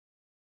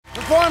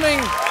performing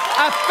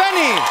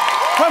Afeni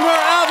from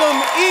her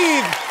album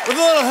Eve with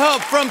a little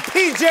help from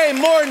PJ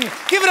Morton.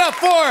 Give it up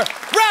for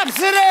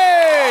Rapsody!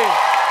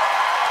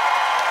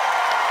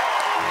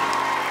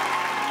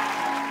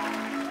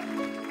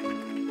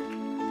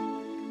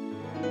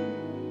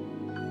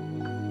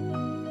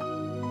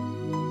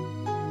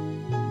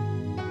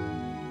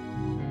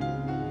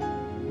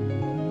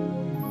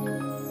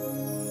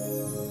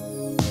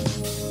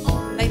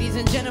 Ladies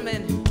and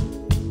gentlemen,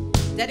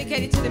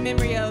 dedicated to the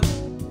memory of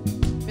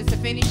Miss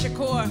Afeni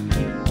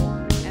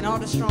and all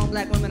the strong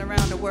black women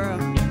around the world.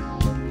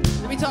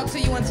 Let me talk to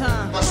you one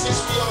time. Now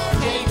since we all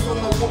came from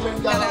a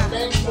woman, got our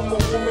name from a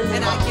woman,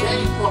 and I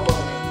came from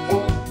a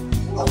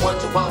woman. I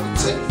wonder why we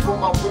take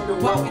from our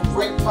women, why we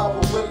break power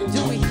women,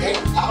 do we hate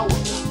our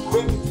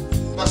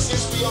women? Now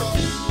since we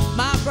all...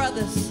 My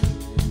brothers,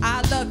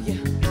 I love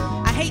you.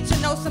 I hate to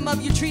know some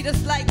of you treat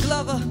us like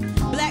Glover.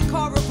 Black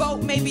car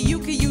revoked, maybe you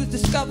could use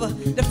Discover.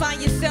 Define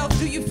yourself,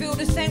 do you feel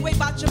the same way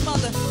about your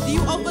mother? Do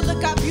you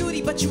overlook our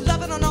beauty, but you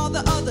love it on all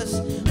the others?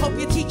 Hope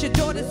you teach your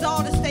daughters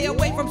all to stay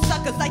away from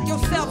suckers like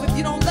yourself if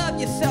you don't love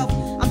yourself.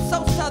 I'm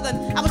so southern,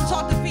 I was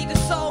taught to feed the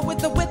soul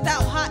with or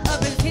without hot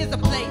ovens. Here's a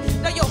plate.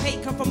 Know your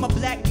hate come from a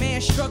black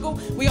man's struggle.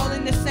 We all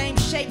in the same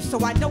shape,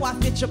 so I know I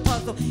fit your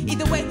puzzle.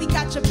 Either way, we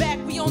got your back,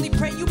 we only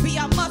pray you be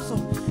our muscle.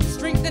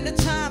 Strength in the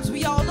times,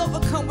 we all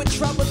overcome with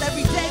trouble.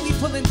 Every day we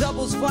pulling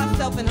doubles for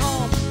ourselves and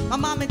home. My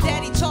mom and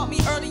daddy taught me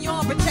early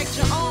on, protect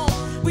your own.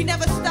 We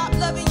never stop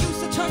loving you,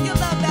 so turn your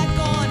love back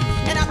on.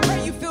 And I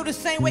pray you feel the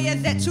same way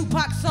as that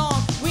Tupac song.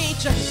 We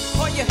ain't your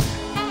or your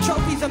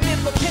trophies are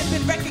meant for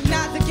pimping.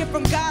 Recognize a gift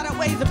from God, our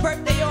ways a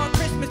birthday or a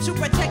Christmas to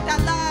protect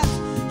our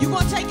lives. You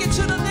gonna take it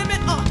to the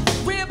limit?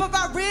 Rib of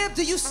our rib,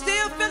 do you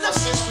still feel it?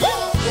 Since we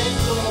all came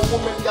from a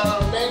woman, got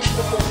our name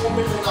from a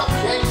woman, and I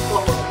came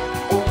from a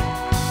woman.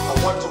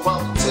 I wonder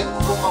why we take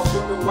from our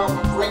women, why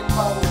we break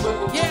power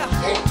women, yeah.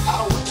 Hate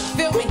our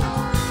feel me?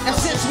 And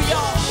since we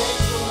all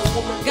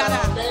got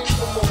our name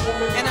from a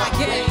woman, and I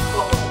came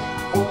from a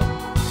woman,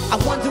 I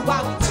wonder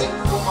why we take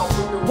from our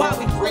women, why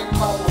we break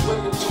power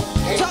women,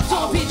 hate talk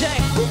to him, PJ.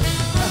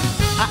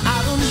 I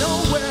don't know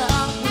where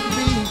I would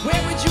be.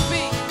 Where would you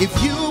be? If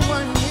you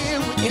weren't here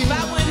with me. If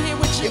I wasn't here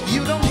with you. If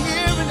you don't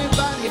hear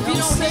anybody. If you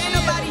don't hear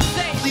anybody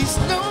say. Please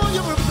know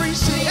you're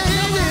appreciated.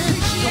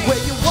 The way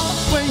you walk,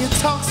 when you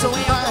talk so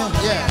fine.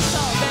 Yeah.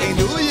 Ain't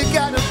who you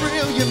gotta bring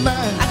your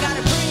mind. I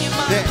gotta bring your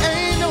mind. There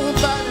ain't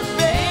nobody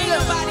better. There ain't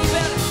nobody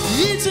better.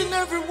 Each and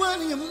every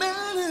one of you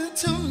matter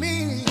to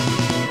me.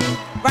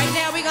 Right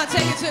now we gonna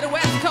take it to the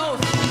West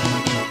Coast.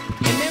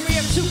 In memory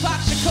of Tupac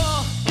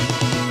Shakur,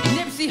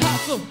 Nipsey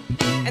Hussle,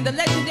 and the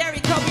legendary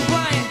Kobe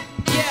Bryant.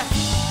 Yeah.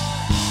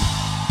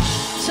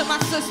 To my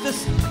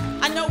sisters,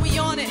 I know we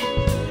on it.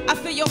 I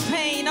feel your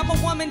pain, I'm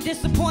a woman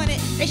disappointed.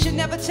 They should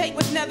never take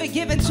what's never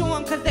given to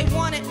them cause they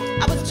want it.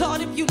 I was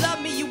taught if you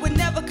love me, you would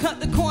never cut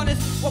the corners.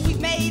 What we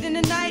made in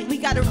the night, we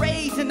gotta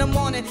raise in the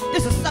morning.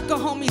 This a sucker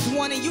homies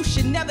wanting, you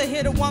should never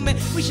hit a woman.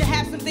 We should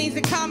have some things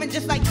in common,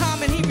 just like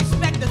Common, he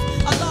respect us.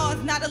 A law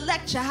is not a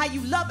lecture, how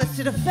you love us,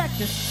 it affect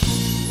us.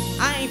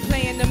 I ain't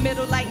playing the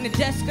middle like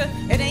Nadeska.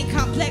 It ain't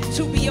complex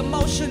to be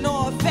emotional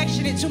or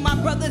affectionate. To my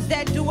brothers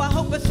that do, I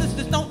hope our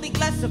sisters don't think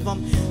less of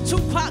them.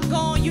 Tupac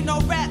gone, you know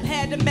rap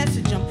had to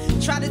message them.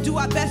 Try to do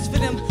our best for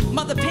them,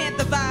 Mother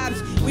Panther vibes.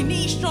 We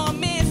need strong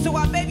men so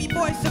our baby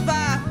boys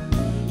survive.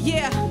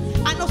 Yeah,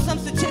 I know some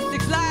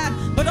statistics lied,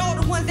 but all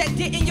the ones that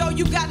didn't, yo,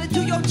 you gotta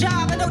do your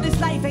job. I know this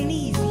life ain't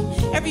easy,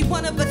 every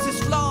one of us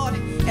is flawed.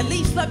 At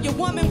least love your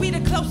woman, we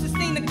the closest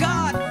thing to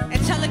God. And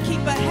tell her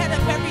keep her head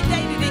up every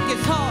day that it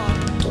gets hard.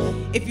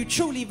 If you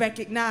truly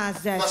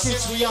recognize that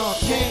since we all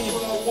came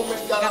from a woman,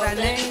 got our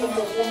name from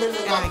a woman,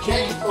 and I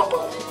came from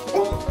a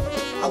woman.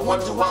 I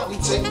wonder why we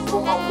take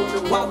from our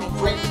women, why we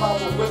break power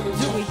women,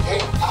 do we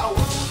hate our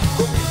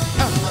women?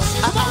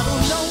 I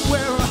don't know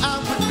where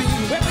I would be.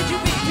 Where would you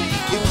be, P?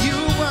 If you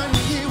weren't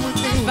here with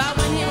me. If I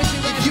wasn't here with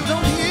you, if you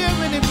don't hear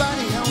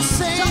anybody else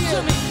say talk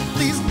to me.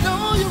 Please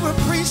know you're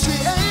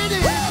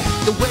appreciated.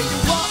 The way you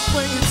walk,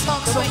 when you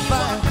talk so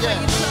fine.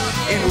 Yeah.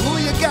 And who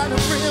you gotta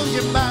bring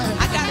your mind.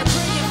 I gotta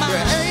bring your mind.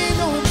 There ain't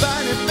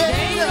nobody better. There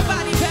ain't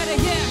nobody better,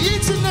 yeah.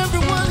 Each and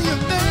every one of you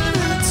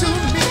better to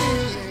me.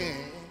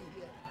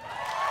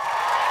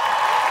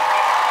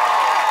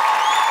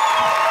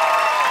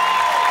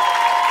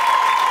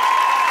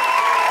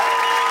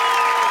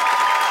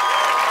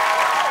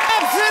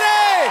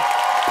 Rapsody!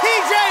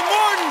 PJ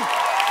Morton!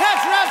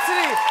 Catch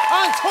Rapsody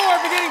on tour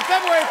beginning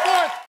February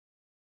 4th.